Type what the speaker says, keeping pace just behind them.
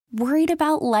Worried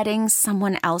about letting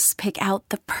someone else pick out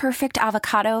the perfect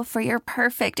avocado for your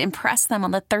perfect impress them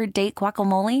on the third date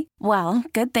guacamole? Well,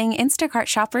 good thing Instacart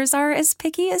shoppers are as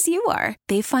picky as you are.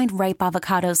 They find ripe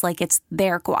avocados like it's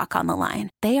their guac on the line.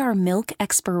 They are milk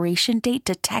expiration date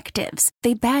detectives.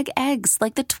 They bag eggs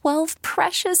like the 12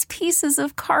 precious pieces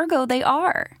of cargo they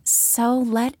are. So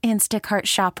let Instacart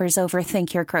shoppers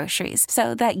overthink your groceries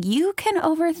so that you can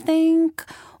overthink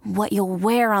what you'll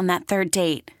wear on that third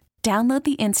date. Download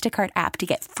the Instacart app to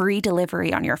get free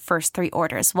delivery on your first 3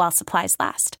 orders while supplies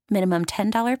last. Minimum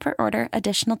 $10 per order.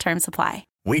 Additional terms apply.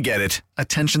 We get it.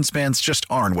 Attention spans just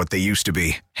aren't what they used to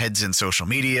be. Heads in social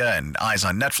media and eyes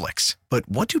on Netflix. But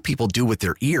what do people do with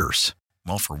their ears?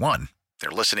 Well, for one, they're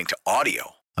listening to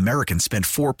audio. Americans spend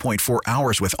 4.4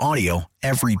 hours with audio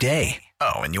every day.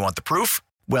 Oh, and you want the proof?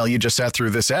 Well, you just sat through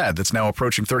this ad that's now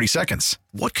approaching 30 seconds.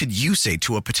 What could you say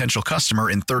to a potential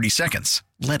customer in 30 seconds?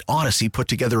 Let Odyssey put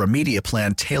together a media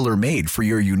plan tailor-made for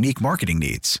your unique marketing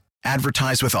needs.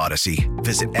 Advertise with Odyssey.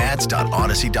 Visit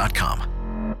ads.odyssey.com.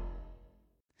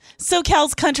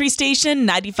 SoCal's country station,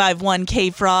 95.1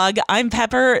 K-Frog. I'm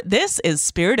Pepper. This is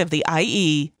Spirit of the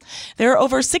IE. There are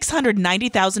over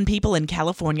 690,000 people in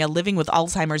California living with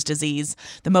Alzheimer's disease,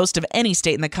 the most of any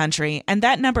state in the country, and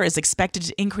that number is expected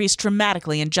to increase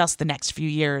dramatically in just the next few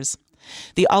years.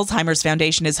 The Alzheimer's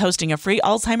Foundation is hosting a free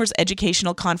Alzheimer's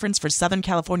educational conference for Southern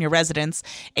California residents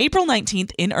April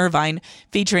 19th in Irvine,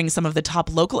 featuring some of the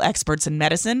top local experts in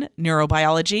medicine,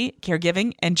 neurobiology,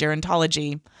 caregiving, and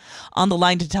gerontology. On the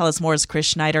line to tell us more is Chris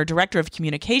Schneider, Director of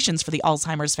Communications for the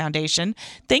Alzheimer's Foundation.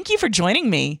 Thank you for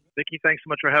joining me. Vicki, thanks so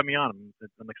much for having me on.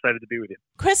 I'm excited to be with you.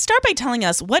 Chris, start by telling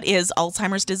us, what is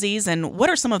Alzheimer's disease and what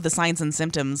are some of the signs and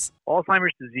symptoms?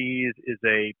 Alzheimer's disease is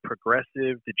a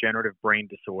progressive degenerative brain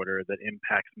disorder that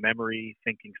impacts memory,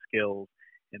 thinking skills,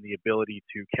 and the ability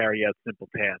to carry out simple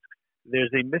tasks.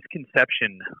 There's a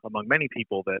misconception among many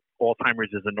people that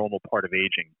Alzheimer's is a normal part of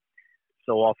aging.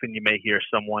 So often you may hear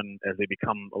someone, as they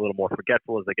become a little more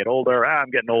forgetful as they get older,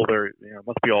 I'm getting older, it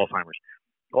must be Alzheimer's.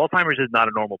 Alzheimer's is not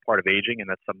a normal part of aging, and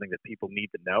that's something that people need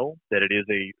to know, that it is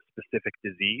a specific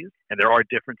disease. And there are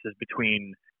differences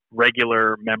between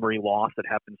regular memory loss that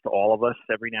happens to all of us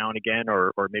every now and again,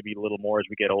 or maybe a little more as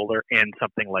we get older, and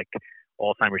something like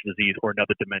Alzheimer's disease or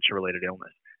another dementia-related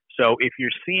illness. So if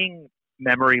you're seeing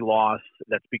memory loss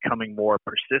that's becoming more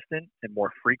persistent and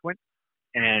more frequent,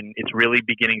 and it's really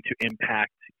beginning to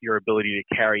impact your ability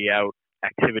to carry out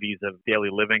activities of daily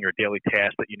living or daily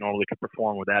tasks that you normally could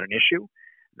perform without an issue,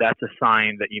 that's a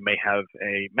sign that you may have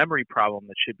a memory problem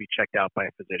that should be checked out by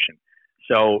a physician.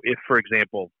 So if, for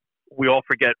example, we all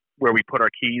forget where we put our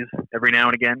keys every now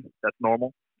and again, that's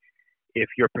normal. If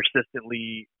you're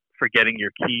persistently forgetting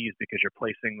your keys because you're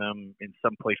placing them in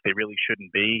some place they really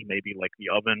shouldn't be, maybe like the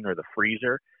oven or the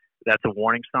freezer, that's a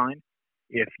warning sign.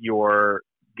 If you're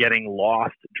getting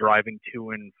lost driving to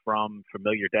and from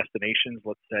familiar destinations,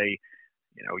 let's say,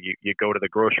 you go to the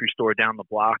grocery store down the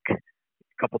block a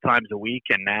couple times a week,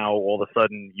 and now all of a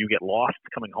sudden you get lost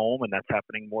coming home, and that's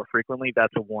happening more frequently,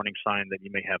 that's a warning sign that you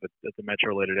may have a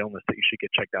dementia-related illness that you should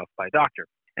get checked out by a doctor.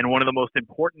 And one of the most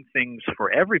important things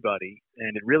for everybody,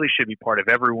 and it really should be part of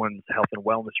everyone's health and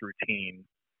wellness routine,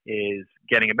 is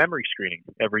getting a memory screening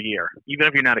every year, even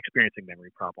if you're not experiencing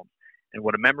memory problems. And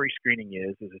what a memory screening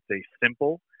is it's a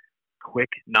simple, quick,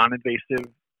 non-invasive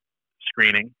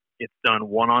screening. It's done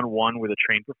one-on-one with a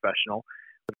trained professional.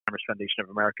 The Alzheimer's Foundation of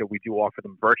America, we do offer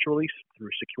them virtually through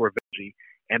Secure Vigi,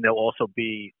 and they'll also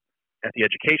be at the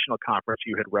educational conference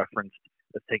you had referenced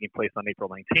that's taking place on April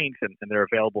 19th, and they're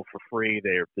available for free.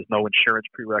 There's no insurance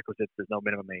prerequisites. There's no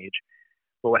minimum age.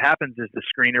 But what happens is the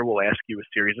screener will ask you a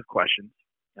series of questions,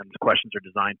 and the questions are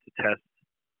designed to test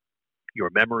your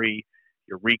memory,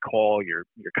 your recall, your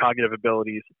cognitive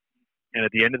abilities. And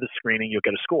at the end of the screening, you'll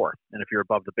get a score. And if you're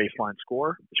above the baseline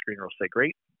score, the screener will say,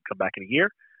 great, come back in a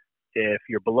year. If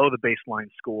you're below the baseline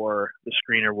score, the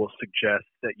screener will suggest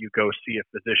that you go see a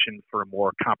physician for a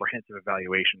more comprehensive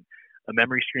evaluation. A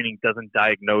memory screening doesn't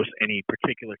diagnose any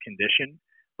particular condition,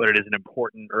 but it is an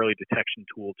important early detection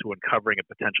tool to uncovering a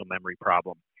potential memory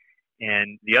problem.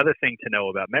 And the other thing to know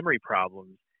about memory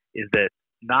problems is that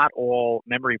not all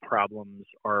memory problems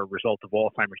are a result of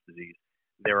Alzheimer's disease.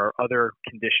 There are other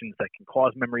conditions that can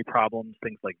cause memory problems,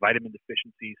 things like vitamin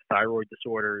deficiencies, thyroid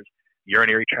disorders,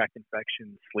 urinary tract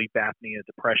infections, sleep apnea,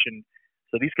 depression.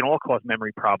 So these can all cause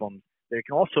memory problems. They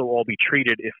can also all be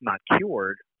treated, if not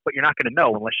cured, but you're not going to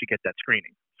know unless you get that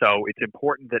screening. So it's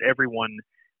important that everyone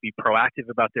be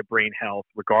proactive about their brain health,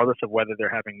 regardless of whether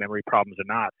they're having memory problems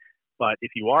or not. But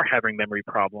if you are having memory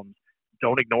problems,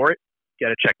 don't ignore it.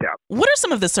 get it checked out. What are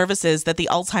some of the services that the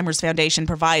Alzheimer's Foundation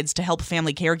provides to help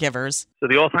family caregivers? So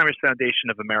the Alzheimer's Foundation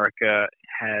of America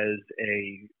has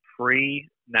a free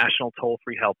national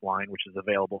toll-free helpline, which is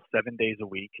available 7 days a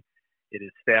week. It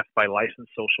is staffed by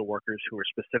licensed social workers who are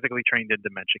specifically trained in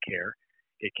dementia care.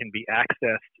 It can be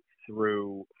accessed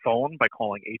through phone by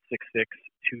calling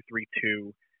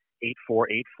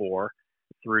 866-232-8484,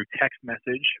 through text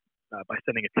message by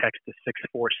sending a text to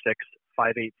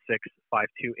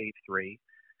 646-586-5283,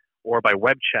 or by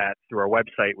web chat through our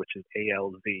website, which is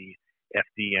alzfdn.org.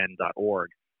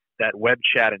 That web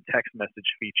chat and text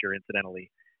message feature,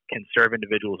 incidentally, can serve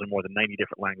individuals in more than 90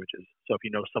 different languages. So if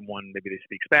you know someone, maybe they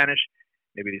speak Spanish,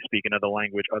 maybe they speak another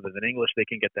language other than English, they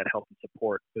can get that help and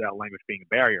support without language being a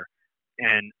barrier.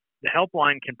 And the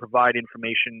helpline can provide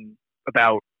information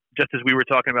about, just as we were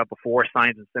talking about before,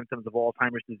 signs and symptoms of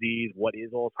Alzheimer's disease, what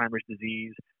is Alzheimer's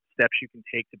disease, steps you can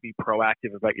take to be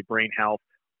proactive about your brain health,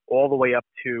 all the way up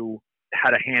to how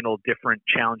to handle different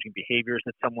challenging behaviors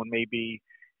that someone may be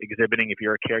exhibiting if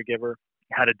you're a caregiver,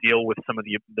 how to deal with some of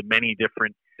the many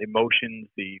different emotions,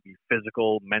 the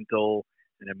physical, mental,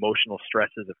 and emotional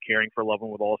stresses of caring for a loved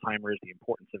one with Alzheimer's, the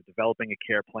importance of developing a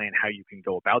care plan, how you can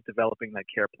go about developing that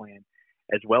care plan,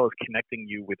 as well as connecting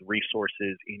you with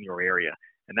resources in your area.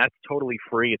 And that's totally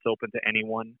free. It's open to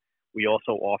anyone. We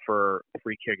also offer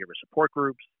free caregiver support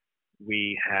groups.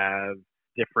 We have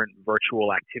different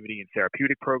virtual activity and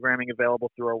therapeutic programming available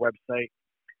through our website.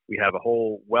 We have a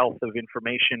whole wealth of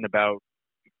information about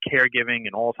caregiving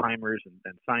and Alzheimer's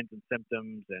and signs and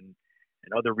symptoms and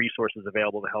other resources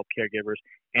available to help caregivers.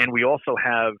 And we also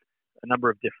have a number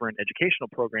of different educational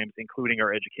programs, including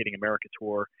our Educating America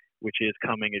Tour, which is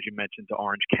coming, as you mentioned, to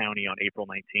Orange County on April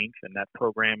 19th. And that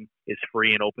program is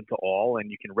free and open to all,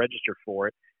 and you can register for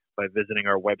it by visiting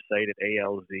our website at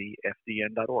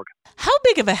alzfdn.org. How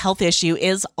big of a health issue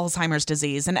is Alzheimer's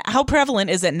disease, and how prevalent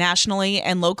is it nationally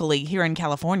and locally here in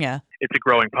California? It's a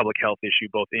growing public health issue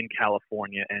both in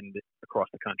California and across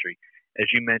the country.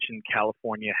 As you mentioned,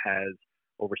 California has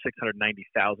over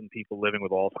 690,000 people living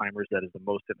with Alzheimer's. That is the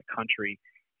most in the country.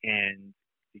 And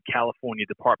the California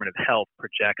Department of Health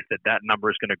projects that that number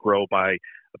is going to grow by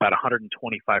about 125%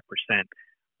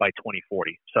 by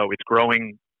 2040. So it's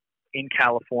growing in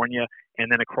California and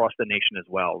then across the nation as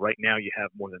well. Right now, you have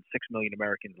more than 6 million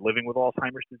Americans living with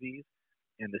Alzheimer's disease,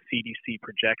 and the CDC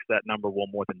projects that number will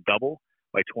more than double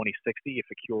by 2060 if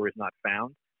a cure is not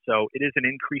found. So it is an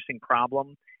increasing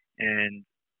problem, and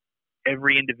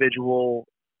every individual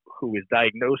who is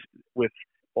diagnosed with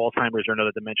Alzheimer's or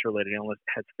another dementia-related illness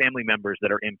has family members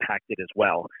that are impacted as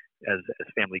well as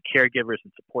family caregivers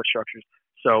and support structures.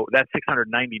 So that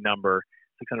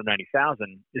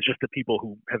 690,000 is just the people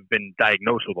who have been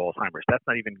diagnosed with Alzheimer's. That's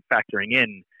not even factoring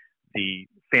in the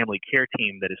family care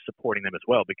team that is supporting them as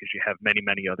well, because you have many,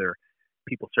 many other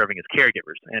people serving as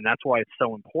caregivers. And that's why it's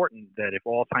so important that if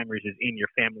Alzheimer's is in your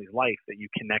family's life, that you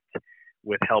connect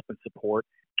with help and support.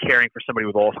 Caring for somebody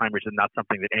with Alzheimer's is not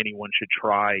something that anyone should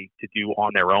try to do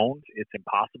on their own. It's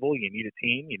impossible. You need a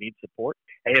team. You need support.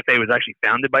 AFA was actually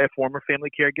founded by a former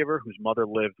family caregiver whose mother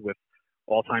lived with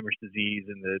Alzheimer's disease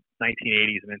in the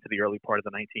 1980s and into the early part of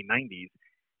the 1990s.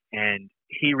 And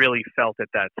he really felt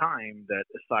at that time that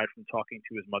aside from talking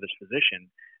to his mother's physician,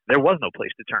 there was no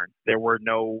place to turn. There were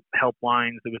no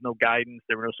helplines. There was no guidance.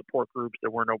 There were no support groups.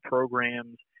 There were no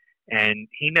programs. And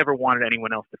he never wanted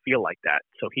anyone else to feel like that.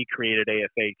 So he created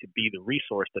AFA to be the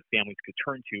resource that families could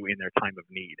turn to in their time of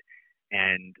need.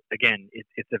 And again,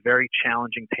 it's a very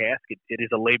challenging task. It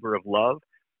is a labor of love,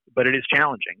 but it is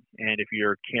challenging. And if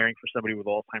you're caring for somebody with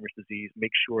Alzheimer's disease,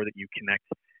 make sure that you connect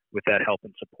with that help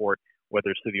and support, whether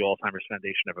it's through the Alzheimer's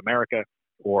Foundation of America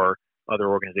or other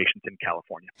organizations in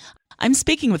California. I'm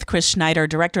speaking with Chris Schneider,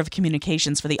 Director of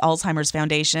Communications for the Alzheimer's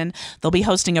Foundation. They'll be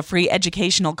hosting a free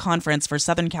educational conference for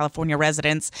Southern California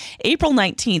residents April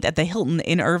 19th at the Hilton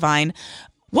in Irvine.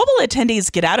 What will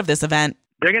attendees get out of this event?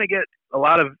 They're going to get a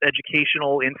lot of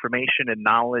educational information and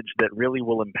knowledge that really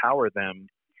will empower them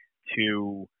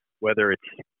to, whether it's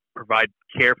provide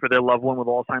care for their loved one with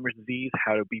Alzheimer's disease,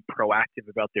 how to be proactive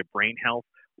about their brain health,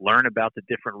 learn about the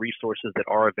different resources that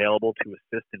are available to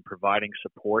assist in providing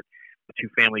support to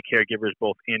family caregivers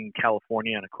both in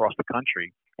California and across the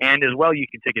country. And as well, you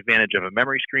can take advantage of a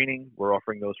memory screening. We're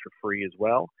offering those for free as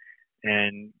well,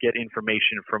 and get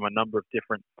information from a number of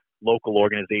different local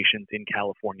organizations in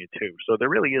California too. So there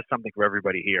really is something for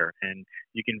everybody here. And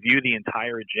you can view the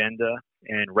entire agenda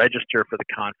and register for the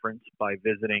conference by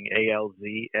visiting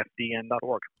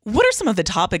alzfdn.org. What are some of the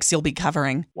topics you'll be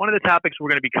covering? One of the topics we're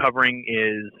going to be covering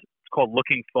is it's called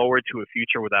Looking Forward to a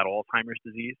Future Without Alzheimer's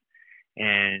Disease.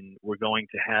 And we're going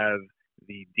to have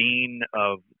the dean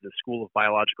of the School of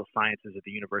Biological Sciences at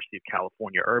the University of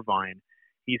California, Irvine.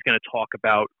 He's going to talk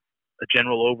about a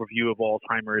general overview of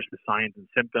Alzheimer's, the signs and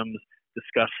symptoms,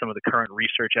 discuss some of the current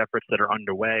research efforts that are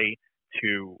underway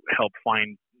to help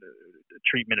find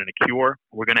treatment and a cure.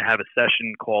 We're going to have a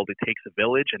session called It Takes a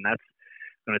Village, and that's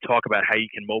going to talk about how you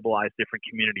can mobilize different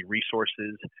community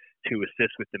resources to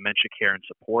assist with dementia care and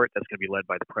support. That's going to be led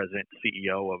by the president and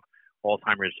CEO of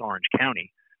Alzheimer's Orange County.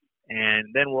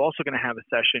 And then we're also going to have a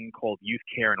session called Youth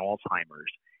Care and Alzheimer's.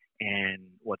 And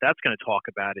what that's going to talk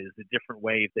about is the different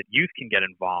ways that youth can get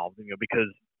involved,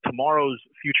 because tomorrow's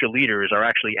future leaders are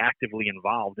actually actively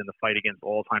involved in the fight against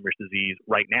Alzheimer's disease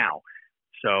right now.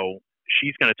 So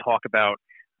she's going to talk about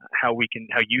how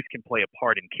youth can play a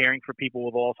part in caring for people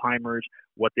with Alzheimer's,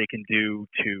 what they can do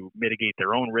to mitigate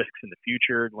their own risks in the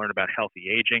future, learn about healthy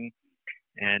aging.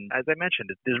 And as I mentioned,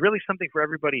 there's really something for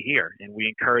everybody here, and we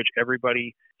encourage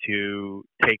everybody to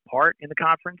take part in the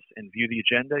conference and view the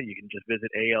agenda. You can just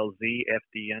visit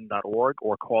alzfdn.org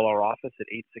or call our office at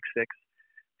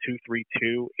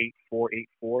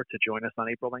 866-232-8484 to join us on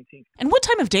April 19th. And what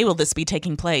time of day will this be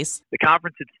taking place? The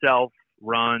conference itself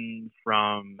runs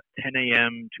from 10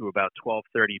 a.m. to about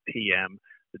 12:30 p.m.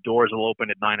 The doors will open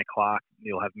at 9 o'clock.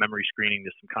 You'll have memory screening.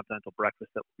 There's some continental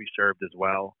breakfast that will be served as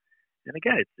well. And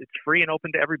again, it's free and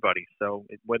open to everybody. So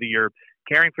whether you're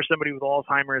caring for somebody with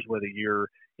Alzheimer's, whether you're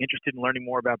interested in learning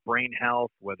more about brain health,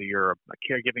 whether you're a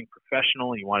caregiving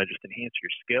professional and you want to just enhance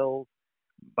your skills,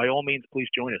 by all means, please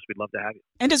join us. We'd love to have you.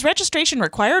 And is registration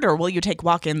required, or will you take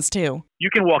walk-ins too?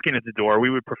 You can walk in at the door. We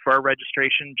would prefer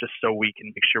registration just so we can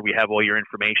make sure we have all your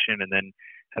information and then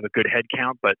have a good head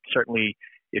count. But certainly,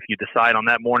 if you decide on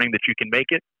that morning that you can make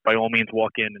it, by all means,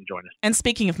 walk in and join us. And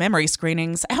speaking of memory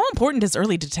screenings, how important is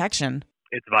early detection?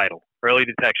 It's vital. Early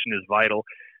detection is vital.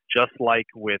 Just like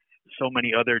with so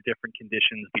many other different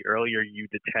conditions, the earlier you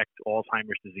detect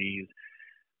Alzheimer's disease,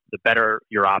 the better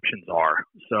your options are.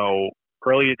 So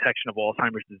early detection of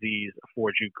Alzheimer's disease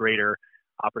affords you greater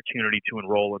opportunity to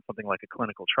enroll in something like a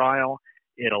clinical trial.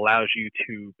 It allows you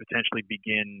to potentially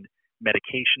begin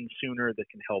medication sooner that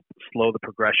can help slow the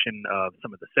progression of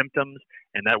some of the symptoms,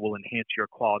 and that will enhance your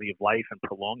quality of life and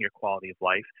prolong your quality of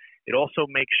life. It also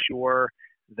makes sure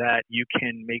that you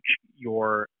can make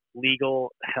your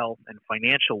legal, health, and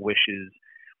financial wishes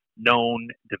known,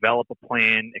 develop a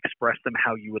plan, express them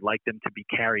how you would like them to be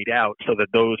carried out so that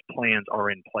those plans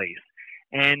are in place.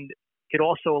 And it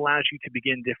also allows you to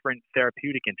begin different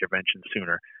therapeutic interventions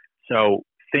sooner. So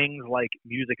things like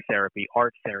music therapy,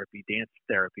 art therapy, dance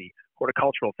therapy,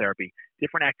 horticultural therapy,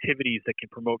 different activities that can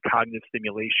promote cognitive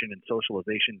stimulation and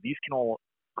socialization, these can all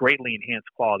greatly enhance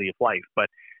quality of life, but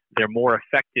they're more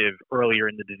effective earlier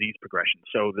in the disease progression.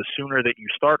 So the sooner that you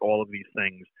start all of these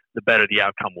things, the better the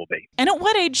outcome will be. And at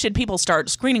what age should people start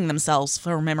screening themselves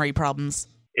for memory problems?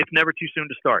 It's never too soon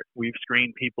to start. We've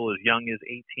screened people as young as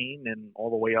 18 and all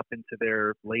the way up into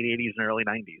their late 80s and early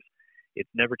 90s. It's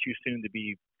never too soon to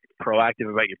be proactive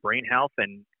about your brain health.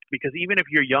 And because even if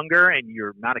you're younger and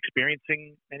you're not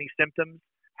experiencing any symptoms,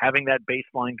 having that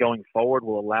baseline going forward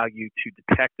will allow you to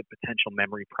detect a potential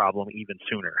memory problem even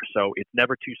sooner. So it's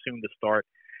never too soon to start.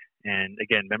 And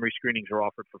again, memory screenings are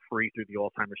offered for free through the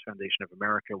Alzheimer's Foundation of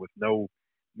America with no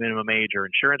minimum age or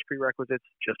insurance prerequisites.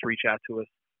 Just reach out to us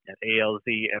at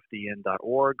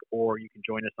alzfdn.org, or you can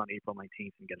join us on April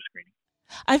 19th and get a screening.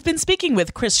 I've been speaking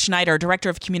with Chris Schneider, Director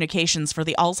of Communications for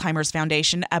the Alzheimer's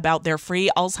Foundation, about their free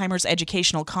Alzheimer's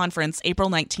Educational Conference, April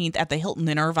 19th at the Hilton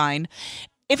in Irvine.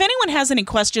 If anyone has any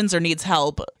questions or needs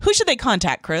help, who should they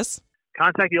contact, Chris?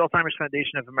 Contact the Alzheimer's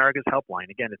Foundation of America's helpline.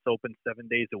 Again, it's open 7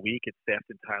 days a week. It's staffed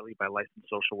entirely by licensed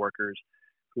social workers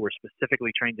who are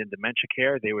specifically trained in dementia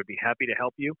care. They would be happy to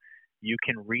help you. You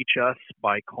can reach us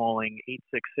by calling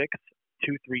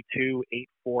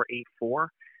 866-232-8484.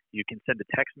 You can send a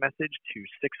text message to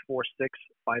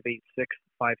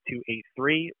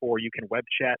 646-586-5283, or you can web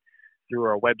chat through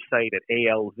our website at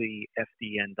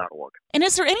alzfdn.org. And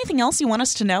is there anything else you want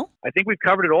us to know? I think we've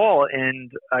covered it all,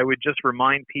 and I would just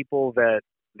remind people that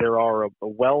there are a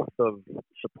wealth of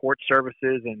support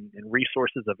services and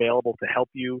resources available to help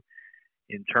you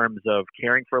in terms of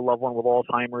caring for a loved one with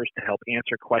Alzheimer's, to help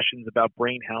answer questions about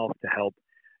brain health, to help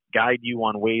guide you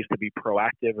on ways to be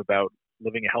proactive about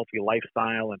living a healthy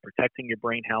lifestyle and protecting your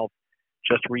brain health.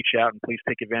 Just reach out and please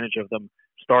take advantage of them,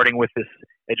 starting with this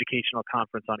educational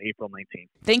conference on April 19th.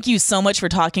 Thank you so much for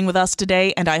talking with us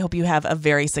today, and I hope you have a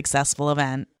very successful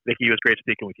event. Vicki, it was great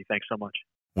speaking with you. Thanks so much.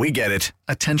 We get it.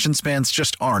 Attention spans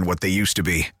just aren't what they used to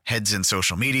be. Heads in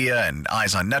social media and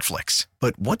eyes on Netflix.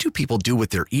 But what do people do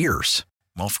with their ears?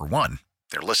 Well, for one,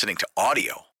 they're listening to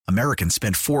audio. Americans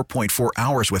spend 4.4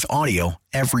 hours with audio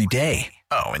every day.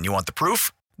 Oh, and you want the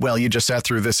proof? Well, you just sat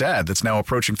through this ad that's now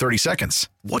approaching 30 seconds.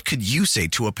 What could you say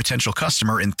to a potential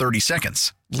customer in 30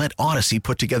 seconds? Let Odyssey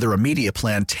put together a media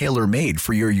plan tailor-made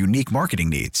for your unique marketing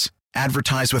needs.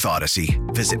 Advertise with Odyssey.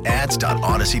 Visit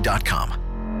ads.odyssey.com.